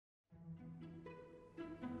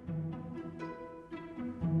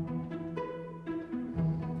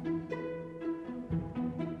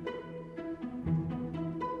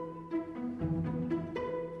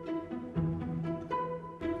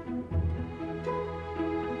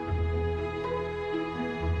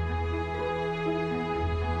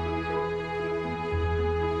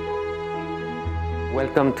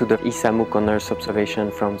Welcome to the ESA MOOC on Earth observation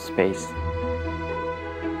from space.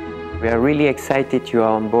 We are really excited you are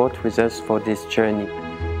on board with us for this journey.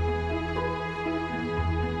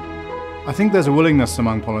 I think there's a willingness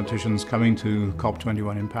among politicians coming to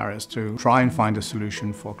COP21 in Paris to try and find a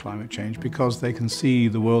solution for climate change because they can see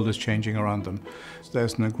the world is changing around them.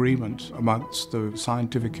 There's an agreement amongst the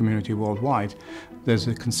scientific community worldwide. There's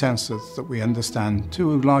a consensus that we understand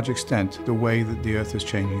to a large extent the way that the Earth is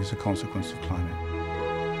changing as a consequence of climate.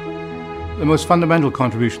 The most fundamental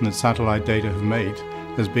contribution that satellite data have made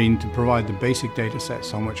has been to provide the basic data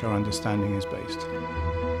sets on which our understanding is based.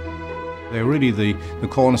 They're really the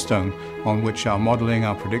cornerstone on which our modelling,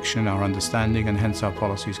 our prediction, our understanding and hence our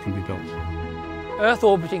policies can be built.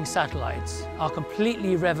 Earth-orbiting satellites are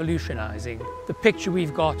completely revolutionising the picture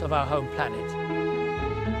we've got of our home planet.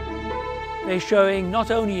 They're showing not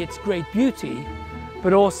only its great beauty,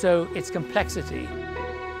 but also its complexity.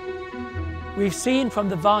 We've seen from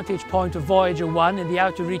the vantage point of Voyager 1 in the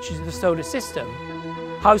outer reaches of the solar system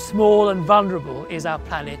how small and vulnerable is our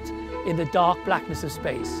planet in the dark blackness of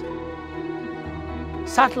space.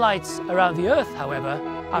 Satellites around the Earth, however,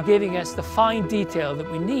 are giving us the fine detail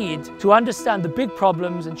that we need to understand the big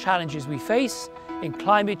problems and challenges we face in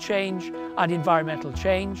climate change and environmental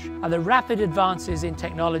change, and the rapid advances in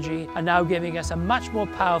technology are now giving us a much more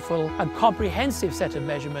powerful and comprehensive set of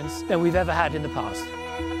measurements than we've ever had in the past.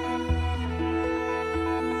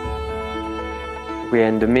 We are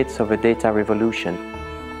in the midst of a data revolution.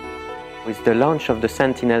 With the launch of the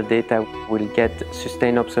Sentinel data, we'll get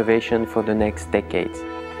sustained observation for the next decades.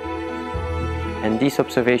 And this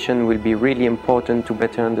observation will be really important to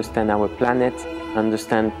better understand our planet,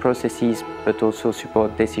 understand processes, but also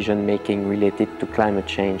support decision-making related to climate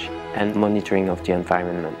change and monitoring of the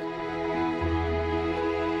environment.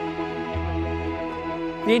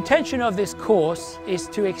 The intention of this course is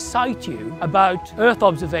to excite you about Earth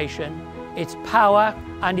observation, its power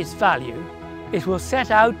and its value. It will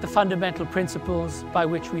set out the fundamental principles by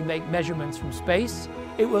which we make measurements from space.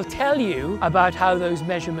 It will tell you about how those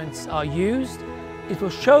measurements are used. It will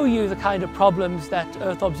show you the kind of problems that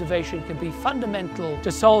Earth observation can be fundamental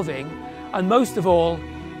to solving. And most of all,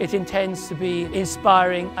 it intends to be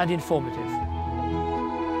inspiring and informative.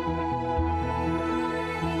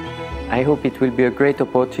 I hope it will be a great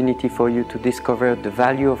opportunity for you to discover the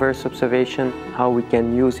value of Earth observation, how we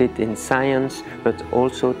can use it in science, but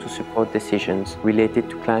also to support decisions related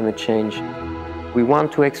to climate change. We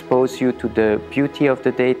want to expose you to the beauty of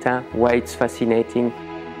the data, why it's fascinating.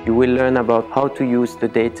 You will learn about how to use the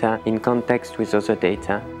data in context with other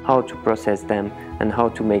data, how to process them, and how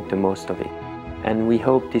to make the most of it. And we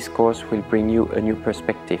hope this course will bring you a new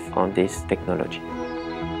perspective on this technology.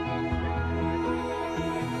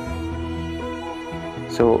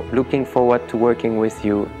 So, looking forward to working with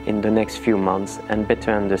you in the next few months and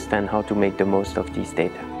better understand how to make the most of these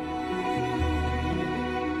data.